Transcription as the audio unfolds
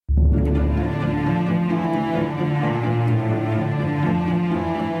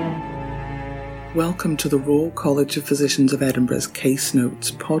Welcome to the Royal College of Physicians of Edinburgh's Case Notes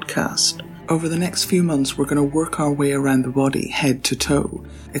podcast. Over the next few months, we're going to work our way around the body head to toe,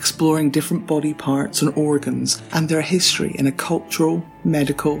 exploring different body parts and organs and their history in a cultural,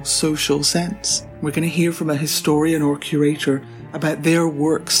 medical, social sense. We're going to hear from a historian or curator about their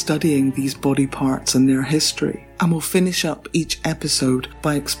work studying these body parts and their history. And we'll finish up each episode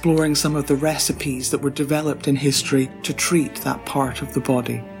by exploring some of the recipes that were developed in history to treat that part of the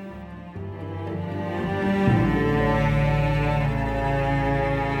body.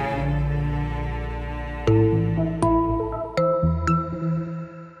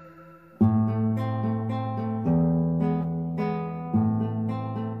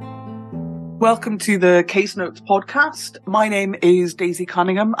 Welcome to the Case Notes podcast. My name is Daisy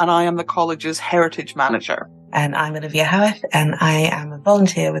Cunningham and I am the college's Heritage Manager. And I'm Olivia Howarth and I am a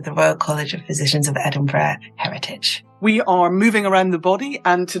volunteer with the Royal College of Physicians of Edinburgh Heritage. We are moving around the body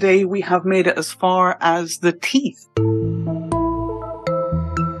and today we have made it as far as the teeth.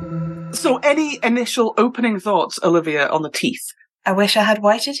 So any initial opening thoughts, Olivia, on the teeth? I wish I had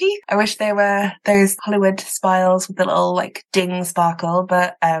whiter teeth. I wish they were those Hollywood smiles with the little ding sparkle,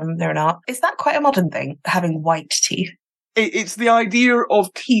 but they're not. Is that quite a modern thing, having white teeth? It's the idea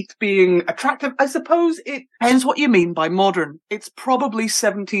of teeth being attractive. I suppose it depends what you mean by modern. It's probably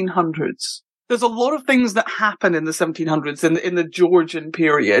 1700s. There's a lot of things that happen in the 1700s, in the Georgian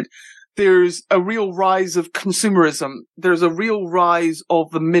period. There's a real rise of consumerism. There's a real rise of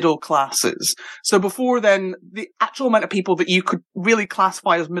the middle classes. So before then, the actual amount of people that you could really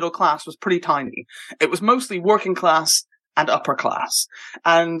classify as middle class was pretty tiny. It was mostly working class and upper class.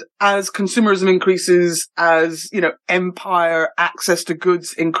 And as consumerism increases, as, empire access to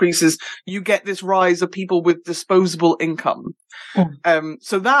goods increases, you get this rise of people with disposable income.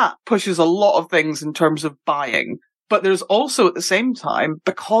 So that pushes a lot of things in terms of buying. But there's also at the same time,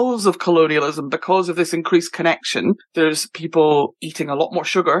 because of colonialism, because of this increased connection, there's people eating a lot more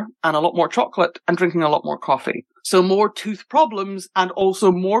sugar and a lot more chocolate and drinking a lot more coffee. So more tooth problems and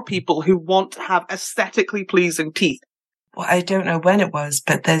also more people who want to have aesthetically pleasing teeth. Well, I don't know when it was,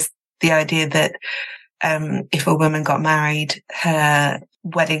 but there's the idea that if a woman got married, her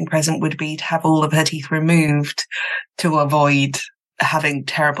wedding present would be to have all of her teeth removed to avoid having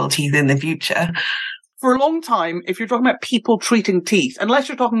terrible teeth in the future. For a long time, if you're talking about people treating teeth, unless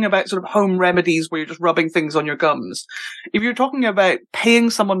you're talking about sort of home remedies where you're just rubbing things on your gums, if you're talking about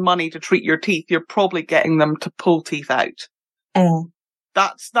paying someone money to treat your teeth, you're probably getting them to pull teeth out.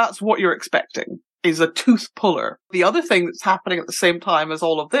 That's what you're expecting, is a tooth puller. The other thing that's happening at the same time as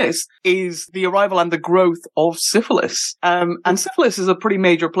all of this is the arrival and the growth of syphilis. And syphilis is a pretty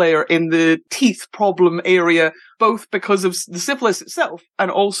major player in the teeth problem area, both because of the syphilis itself and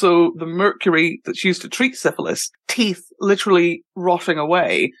also the mercury that's used to treat syphilis. Teeth literally rotting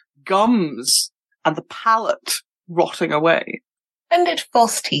away, gums and the palate rotting away. When did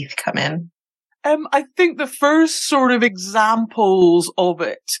false teeth come in? I think the first sort of examples of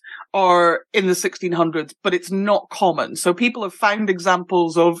it are in the 1600s, but it's not common. So people have found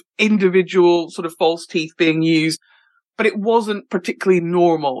examples of individual sort of false teeth being used, but it wasn't particularly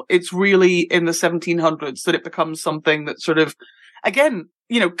normal. It's really in the 1700s that it becomes something that sort of, again,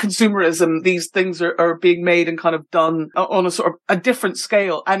 consumerism, these things are being made and kind of done on a sort of a different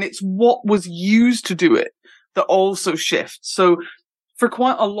scale. And it's what was used to do it that also shifts. So for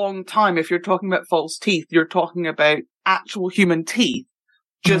quite a long time, if you're talking about false teeth, you're talking about actual human teeth,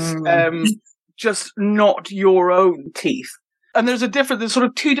 just not your own teeth. And there's sort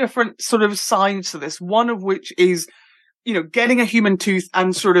of two different sort of sides to this. One of which is, getting a human tooth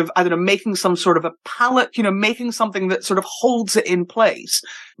and sort of, making some sort of a palate, making something that sort of holds it in place.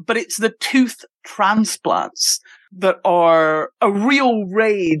 But it's the tooth transplants that are a real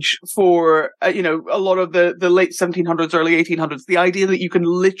rage for, a lot of the late 1700s, early 1800s. The idea that you can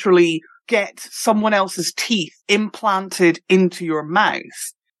literally get someone else's teeth implanted into your mouth.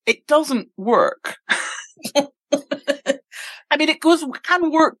 It doesn't work. It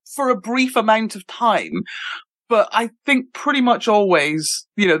can work for a brief amount of time, but I think pretty much always,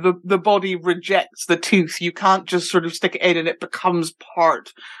 the body rejects the tooth. You can't just sort of stick it in and it becomes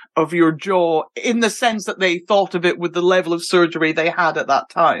part of your jaw in the sense that they thought of it with the level of surgery they had at that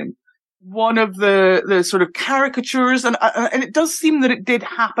time. One of the sort of caricatures, and it does seem that it did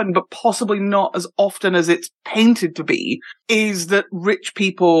happen, but possibly not as often as it's painted to be, is that rich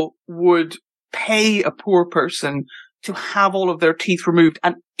people would pay a poor person to have all of their teeth removed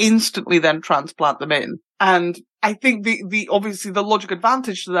and instantly then transplant them in. And I think obviously the logic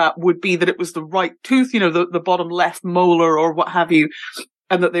advantage to that would be that it was the right tooth, the bottom left molar or what have you,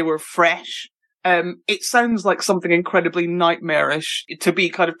 and that they were fresh. It sounds like something incredibly nightmarish to be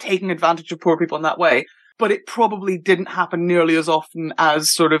kind of taking advantage of poor people in that way, but it probably didn't happen nearly as often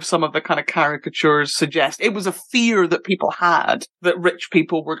as sort of some of the kind of caricatures suggest. It was a fear that people had that rich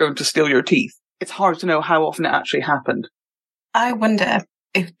people were going to steal your teeth. It's hard to know how often it actually happened. I wonder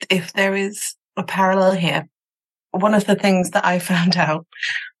if there is a parallel here. One of the things that I found out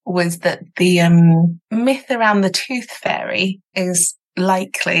was that the myth around the tooth fairy is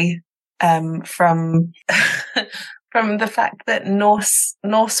likely from from the fact that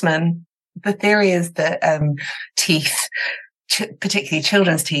Norsemen, the theory is that teeth, particularly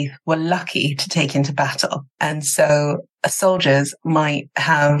children's teeth, were lucky to take into battle. And so soldiers might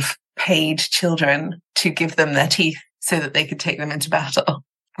have paid children to give them their teeth so that they could take them into battle,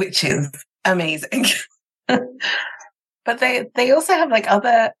 which is amazing. But they also have like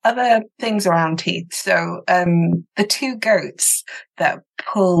other things around teeth. So the two goats that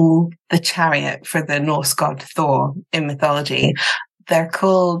pull the chariot for the Norse god Thor in mythology, they're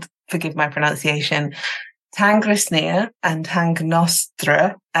called, forgive my pronunciation, Tangrisnir and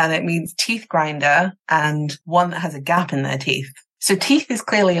Tangnostra, and it means teeth grinder and one that has a gap in their teeth. So teeth is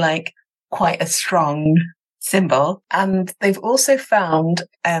clearly like quite a strong symbol. And they've also found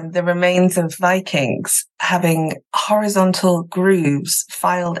the remains of Vikings having horizontal grooves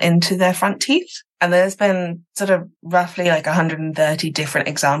filed into their front teeth. And there's been sort of roughly like 130 different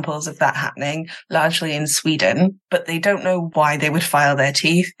examples of that happening, largely in Sweden, but they don't know why they would file their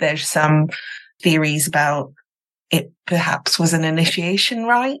teeth. There's some theories about it perhaps was an initiation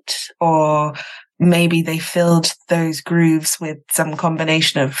rite, or maybe they filled those grooves with some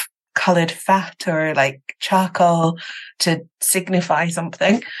combination of coloured fat or like charcoal to signify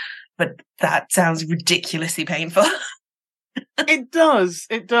something. But that sounds ridiculously painful. It does.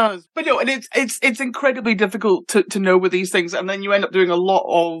 But and it's incredibly difficult to know with these things, and then you end up doing a lot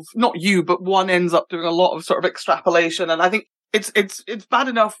of, not you, but one ends up doing a lot of sort of extrapolation. And I think it's bad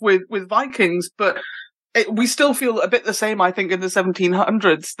enough with Vikings, but we still feel a bit the same, I think, in the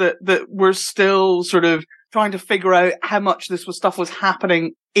 1700s, that we're still sort of trying to figure out how much this stuff was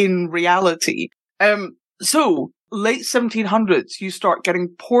happening in reality. So late 1700s, you start getting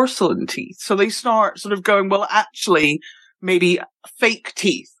porcelain teeth. So they start sort of going, well, actually, maybe fake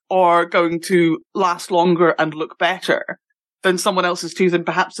teeth are going to last longer and look better than someone else's tooth. And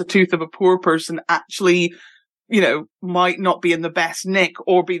perhaps the tooth of a poor person actually, might not be in the best nick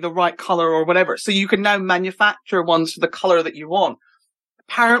or be the right color or whatever. So you can now manufacture ones for the color that you want.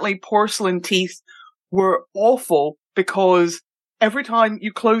 Apparently, porcelain teeth were awful because every time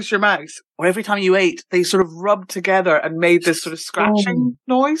you closed your mouth or every time you ate, they sort of rubbed together and made this sort of scratching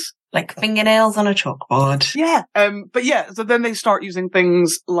noise. Like fingernails on a chalkboard. Yeah. But yeah, so then they start using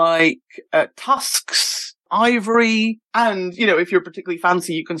things like tusks, ivory, and, if you're particularly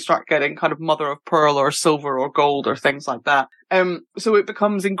fancy, you can start getting kind of mother of pearl or silver or gold or things like that. So it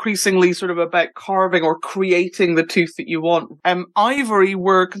becomes increasingly sort of about carving or creating the tooth that you want. Ivory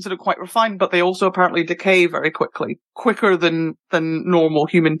were considered quite refined, but they also apparently decay very quickly, quicker than normal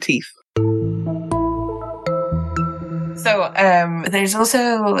human teeth. So there's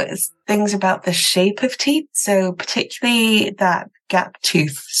also things about the shape of teeth. So particularly that gap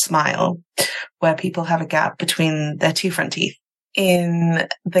tooth smile, where people have a gap between their two front teeth. In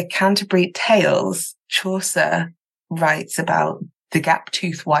the Canterbury Tales, Chaucer writes about the gap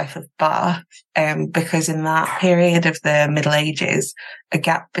tooth wife of Bath, because in that period of the Middle Ages, a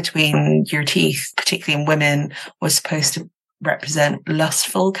gap between your teeth, particularly in women, was supposed to represent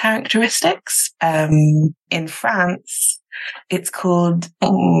lustful characteristics. In France, it's called,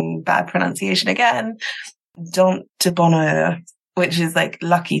 bad pronunciation again, dent de bonheur, which is like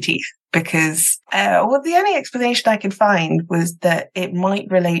lucky teeth. Because, the only explanation I could find was that it might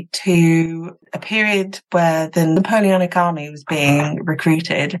relate to a period where the Napoleonic army was being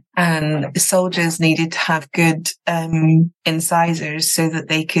recruited and soldiers needed to have good incisors so that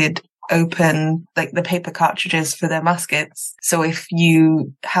they could open like the paper cartridges for their muskets. So if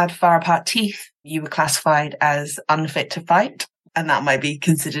you had far apart teeth, you were classified as unfit to fight, and that might be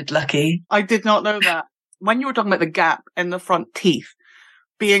considered lucky. I did not know that. When you were talking about the gap in the front teeth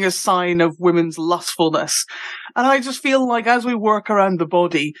being a sign of women's lustfulness, and I just feel like as we work around the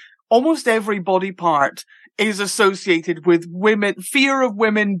body, almost every body part is associated with women, fear of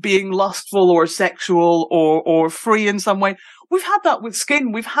women being lustful or sexual or free in some way. We've had that with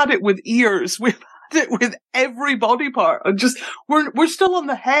skin. We've had it with ears. We've had it with every body part. And just, we're still on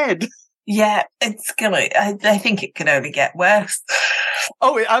the head. Yeah, I think it can only get worse.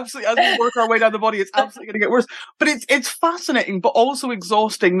 Oh, it absolutely, as we work our way down the body, it's absolutely going to get worse. But it's fascinating, but also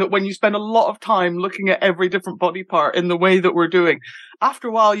exhausting that when you spend a lot of time looking at every different body part in the way that we're doing, after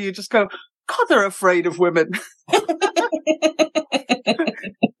a while you just go, God, they're afraid of women.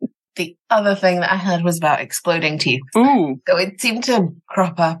 The other thing that I heard was about exploding teeth. Ooh. So it seemed to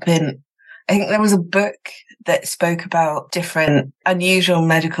crop up in, I think there was a book that spoke about different unusual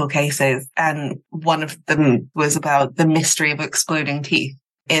medical cases, and one of them was about the mystery of exploding teeth.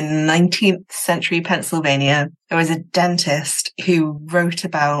 In 19th century Pennsylvania, there was a dentist who wrote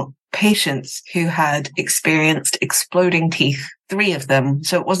about patients who had experienced exploding teeth, 3 of them.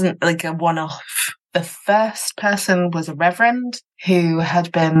 So it wasn't like a one-off. The first person was a reverend who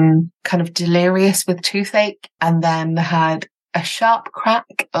had been kind of delirious with toothache and then had a sharp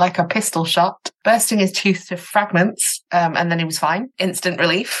crack, like a pistol shot, bursting his tooth to fragments, and then he was fine. Instant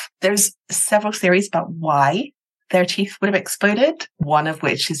relief. There's several theories about why their teeth would have exploded, one of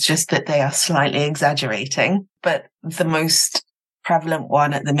which is just that they are slightly exaggerating. But the most prevalent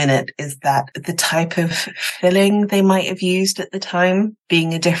one at the minute is that the type of filling they might have used at the time,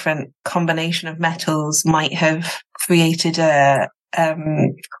 being a different combination of metals, might have created a,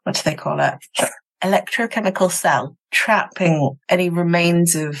 what do they call it? Electrochemical cell, trapping any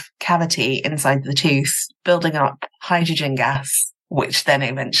remains of cavity inside the tooth, building up hydrogen gas, which then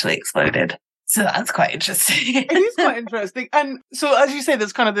eventually exploded. So that's quite interesting. It is quite interesting. And so, as you say,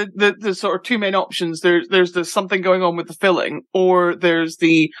 there's kind of the sort of 2 main options. There's something going on with the filling, or there's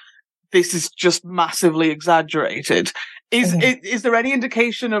this is just massively exaggerated. Is there any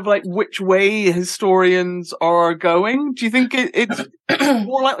indication of like which way historians are going? Do you think it's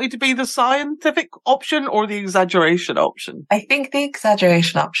more likely to be the scientific option or the exaggeration option? I think the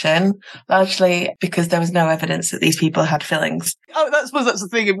exaggeration option, largely because there was no evidence that these people had fillings. Oh, I suppose that's the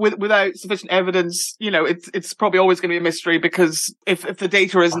thing. Without sufficient evidence, it's probably always going to be a mystery, because if the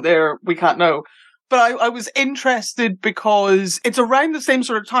data isn't there, we can't know. But I was interested because it's around the same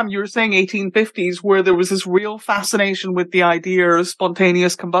sort of time, you were saying 1850s, where there was this real fascination with the idea of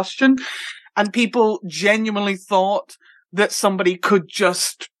spontaneous combustion. And people genuinely thought that somebody could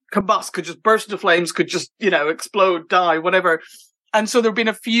just combust, could just burst into flames, could just, explode, die, whatever. And so there have been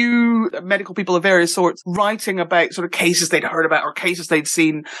a few medical people of various sorts writing about sort of cases they'd heard about or cases they'd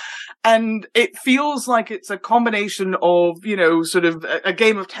seen. And it feels like it's a combination of, sort of a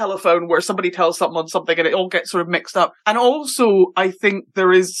game of telephone where somebody tells someone something and it all gets sort of mixed up. And also, I think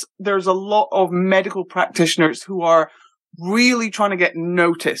there's a lot of medical practitioners who are really trying to get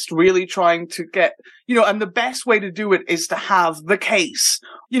noticed, really trying to get, and the best way to do it is to have the case.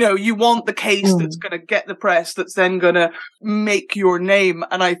 You want the case that's going to get the press, that's then going to make your name.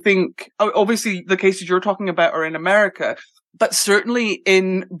 And I think, obviously, the cases you're talking about are in America, but certainly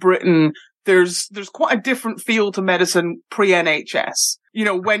in Britain, there's quite a different feel to medicine pre-NHS.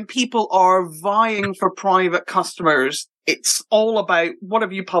 When people are vying for private customers, it's all about what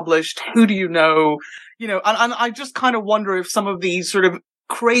have you published? Who do you know? And I just kind of wonder if some of these sort of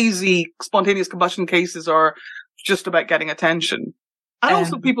crazy spontaneous combustion cases are just about getting attention. And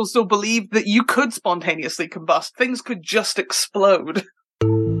also people still believe that you could spontaneously combust. Things could just explode.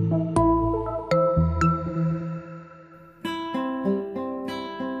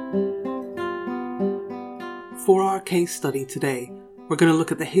 For our case study today, we're going to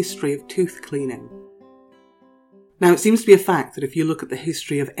look at the history of tooth cleaning. Now, it seems to be a fact that if you look at the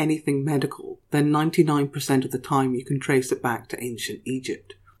history of anything medical, then 99% of the time you can trace it back to ancient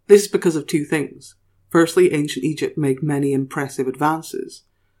Egypt. This is because of 2 things. Firstly, ancient Egypt made many impressive advances.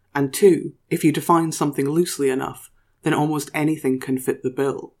 And 2, if you define something loosely enough, then almost anything can fit the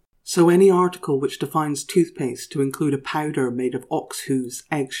bill. So any article which defines toothpaste to include a powder made of ox hooves,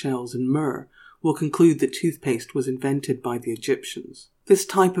 eggshells and myrrh will conclude that toothpaste was invented by the Egyptians. This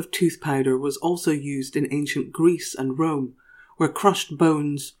type of tooth powder was also used in ancient Greece and Rome, where crushed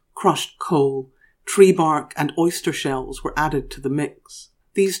bones, crushed coal, tree bark and oyster shells were added to the mix.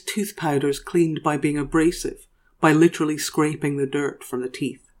 These tooth powders cleaned by being abrasive, by literally scraping the dirt from the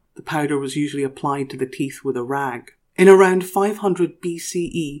teeth. The powder was usually applied to the teeth with a rag. In around 500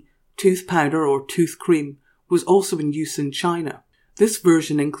 BCE, tooth powder or tooth cream was also in use in China. This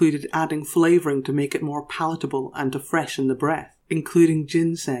version included adding flavouring to make it more palatable and to freshen the breath, including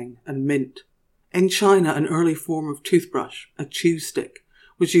ginseng and mint. In China, an early form of toothbrush, a chew stick,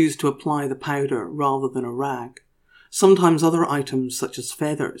 was used to apply the powder rather than a rag. Sometimes other items such as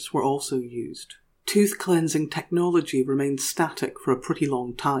feathers were also used. Tooth cleansing technology remained static for a pretty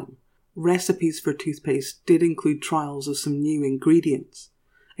long time. Recipes for toothpaste did include trials of some new ingredients,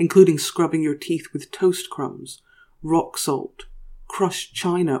 including scrubbing your teeth with toast crumbs, rock salt, crushed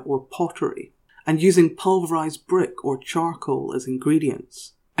china or pottery, and using pulverized brick or charcoal as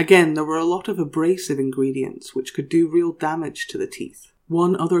ingredients. Again, there were a lot of abrasive ingredients which could do real damage to the teeth.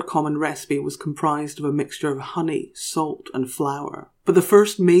 One other common recipe was comprised of a mixture of honey, salt and flour. But the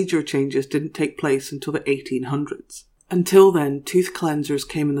first major changes didn't take place until the 1800s. Until then, tooth cleansers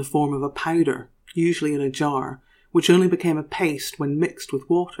came in the form of a powder, usually in a jar, which only became a paste when mixed with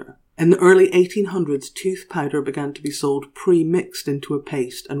water. In the early 1800s, tooth powder began to be sold pre-mixed into a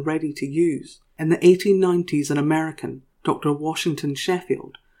paste and ready to use. In the 1890s, an American, Dr. Washington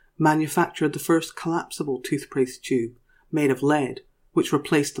Sheffield, manufactured the first collapsible toothpaste tube, made of lead, which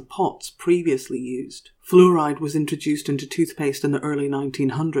replaced the pots previously used. Fluoride was introduced into toothpaste in the early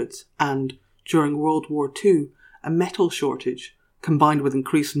 1900s, and, during World War II, a metal shortage, combined with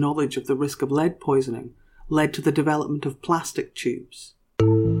increased knowledge of the risk of lead poisoning, led to the development of plastic tubes.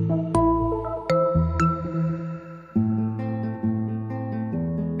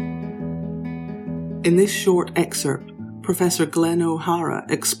 In this short excerpt, Professor Glenn O'Hara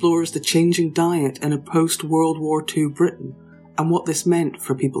explores the changing diet in a post-World War II Britain and what this meant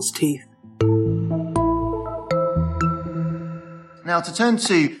for people's teeth. Now, to turn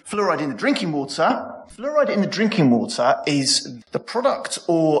to fluoride in the drinking water. Fluoride in the drinking water is the product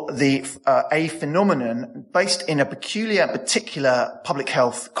or a phenomenon based in a particular public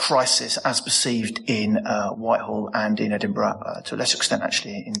health crisis as perceived in Whitehall and in Edinburgh, to a lesser extent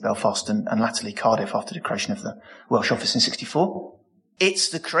actually in Belfast and latterly Cardiff after the creation of the Welsh office in 1964. It's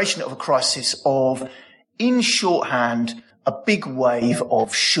the creation of a crisis of, in shorthand, a big wave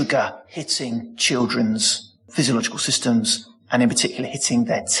of sugar hitting children's physiological systems and in particular hitting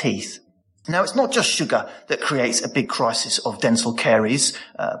their teeth. Now, it's not just sugar that creates a big crisis of dental caries,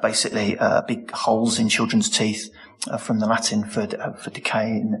 basically big holes in children's teeth, from the Latin for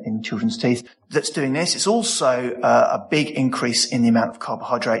decay in children's teeth, that's doing this. It's also a big increase in the amount of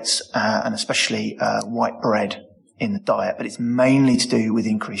carbohydrates and especially white bread in the diet, but it's mainly to do with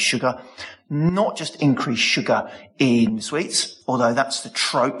increased sugar. Not just increased sugar in sweets, although that's the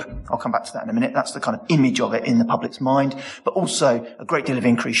trope. I'll come back to that in a minute. That's the kind of image of it in the public's mind, but also a great deal of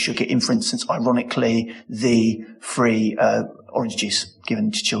increased sugar in, for instance, ironically, the free orange juice given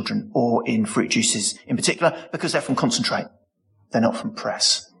to children, or in fruit juices in particular, because they're from concentrate. They're not from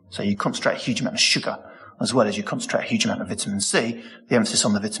press. So you concentrate a huge amount of sugar as well as you concentrate a huge amount of vitamin C. The emphasis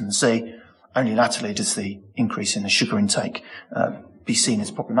on the vitamin C. Only latterly does the increase in the sugar intake be seen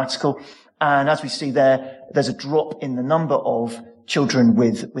as problematical. And as we see there, there's a drop in the number of children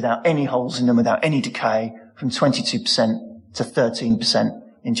without any holes in them, without any decay, from 22% to 13%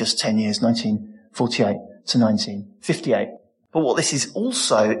 in just 10 years, 1948 to 1958. But what this is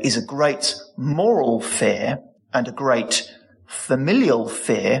also is a great moral fear and a great familial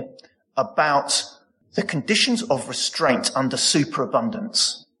fear about the conditions of restraint under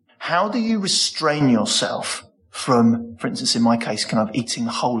superabundance. How do you restrain yourself from, for instance, in my case, kind of eating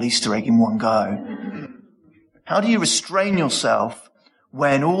the whole Easter egg in one go? How do you restrain yourself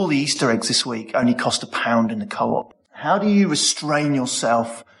when all the Easter eggs this week only cost £1 in the co-op? How do you restrain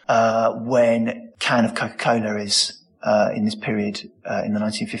yourself when a can of Coca-Cola is, in this period, in the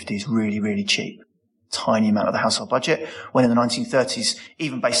 1950s, really, really cheap? Tiny amount of the household budget, when in the 1930s,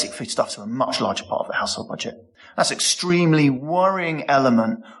 even basic foodstuffs were a much larger part of the household budget. That's an extremely worrying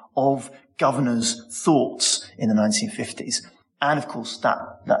element of governors' thoughts in the 1950s. And of course,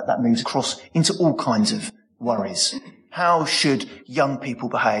 that moves across into all kinds of worries. How should young people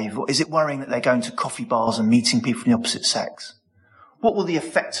behave? Or is it worrying that they're going to coffee bars and meeting people from the opposite sex? What will the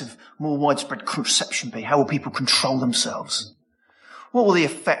effect of more widespread contraception be? How will people control themselves? What will the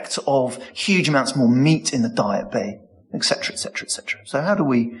effect of huge amounts more meat in the diet be? Etc., etc., etc. So how do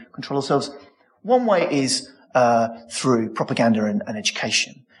we control ourselves? One way is through propaganda and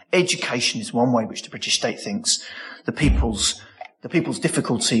education. Education is one way which the British state thinks the people's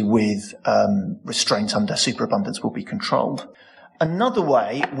difficulty with restraint under superabundance will be controlled. Another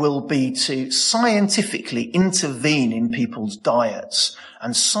way will be to scientifically intervene in people's diets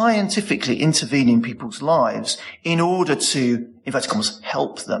and scientifically intervene in people's lives in order to, inverted commas,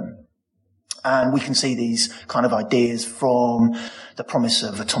 help them. And we can see these kind of ideas from the promise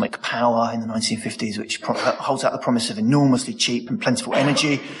of atomic power in the 1950s, which holds out the promise of enormously cheap and plentiful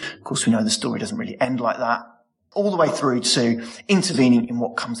energy. Of course, we know the story doesn't really end like that. All the way through to intervening in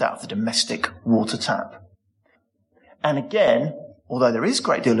what comes out of the domestic water tap. And again, although there is a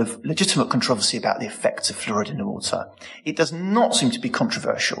great deal of legitimate controversy about the effects of fluoride in the water, it does not seem to be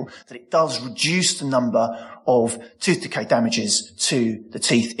controversial that it does reduce the number of tooth decay damages to the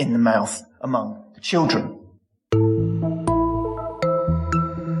teeth in the mouth among the children.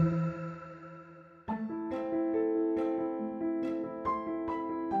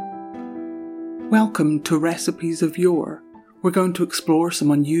 Welcome to Recipes of Yore. We're going to explore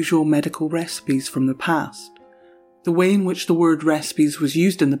some unusual medical recipes from the past. The way in which the word recipes was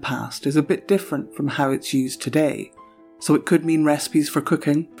used in the past is a bit different from how it's used today, so it could mean recipes for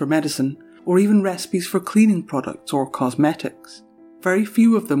cooking, for medicine, or even recipes for cleaning products or cosmetics. Very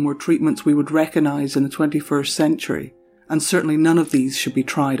few of them were treatments we would recognise in the 21st century, and certainly none of these should be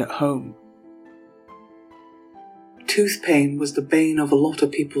tried at home. Tooth pain was the bane of a lot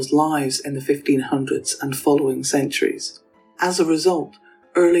of people's lives in the 1500s and following centuries. As a result,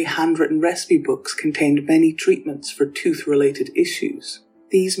 early handwritten recipe books contained many treatments for tooth-related issues.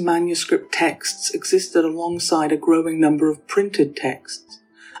 These manuscript texts existed alongside a growing number of printed texts,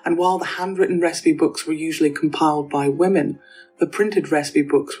 and while the handwritten recipe books were usually compiled by women, the printed recipe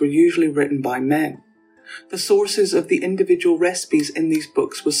books were usually written by men. The sources of the individual recipes in these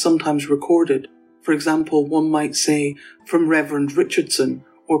books was sometimes recorded. For example, one might say, from Reverend Richardson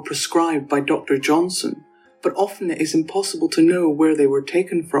or prescribed by Dr. Johnson, but often it is impossible to know where they were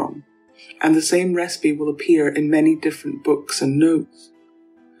taken from, and the same recipe will appear in many different books and notes.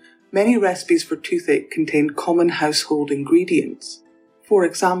 Many recipes for toothache contained common household ingredients. For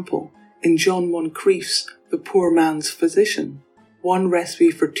example, in John Moncrieff's The Poor Man's Physician, one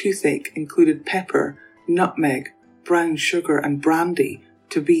recipe for toothache included pepper, nutmeg, brown sugar and brandy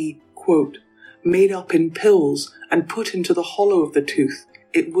to be, quote, made up in pills and put into the hollow of the tooth.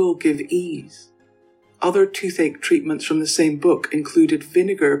 It will give ease. Other toothache treatments from the same book included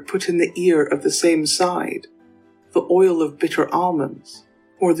vinegar put in the ear of the same side, the oil of bitter almonds,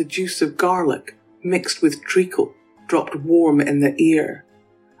 or the juice of garlic mixed with treacle, dropped warm in the ear.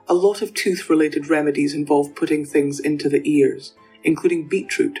 A lot of tooth-related remedies involve putting things into the ears, including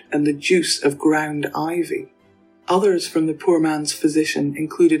beetroot and the juice of ground ivy. Others from The Poor Man's Physician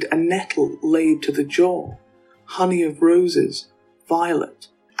included a nettle laid to the jaw, honey of roses, violet,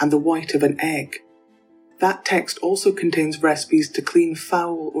 and the white of an egg. That text also contains recipes to clean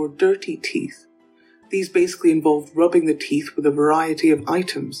foul or dirty teeth. These basically involve rubbing the teeth with a variety of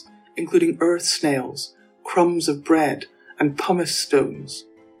items, including earth snails, crumbs of bread, and pumice stones.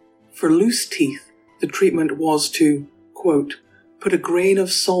 For loose teeth, the treatment was to, quote, put a grain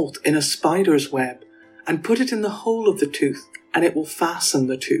of salt in a spider's web and put it in the hole of the tooth, and it will fasten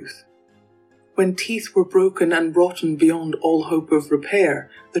the tooth. When teeth were broken and rotten beyond all hope of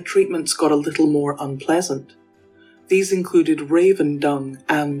repair, the treatments got a little more unpleasant. These included raven dung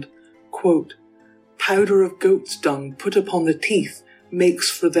and, quote, powder of goat's dung put upon the teeth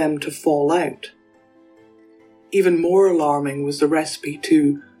makes for them to fall out. Even more alarming was the recipe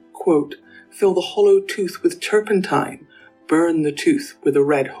to, quote, fill the hollow tooth with turpentine, burn the tooth with a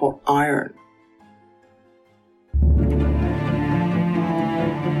red-hot iron.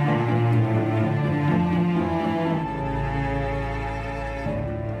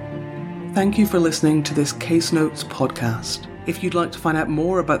 Thank you for listening to this Case Notes podcast. If you'd like to find out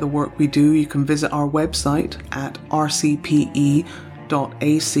more about the work we do, you can visit our website at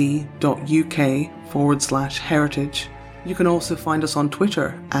rcpe.ac.uk/heritage. You can also find us on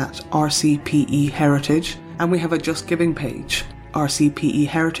Twitter at rcpeheritage, and we have a Just Giving page, RCPE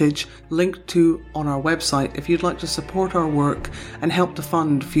Heritage, linked to on our website if you'd like to support our work and help to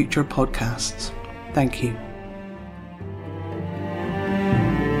fund future podcasts. Thank you.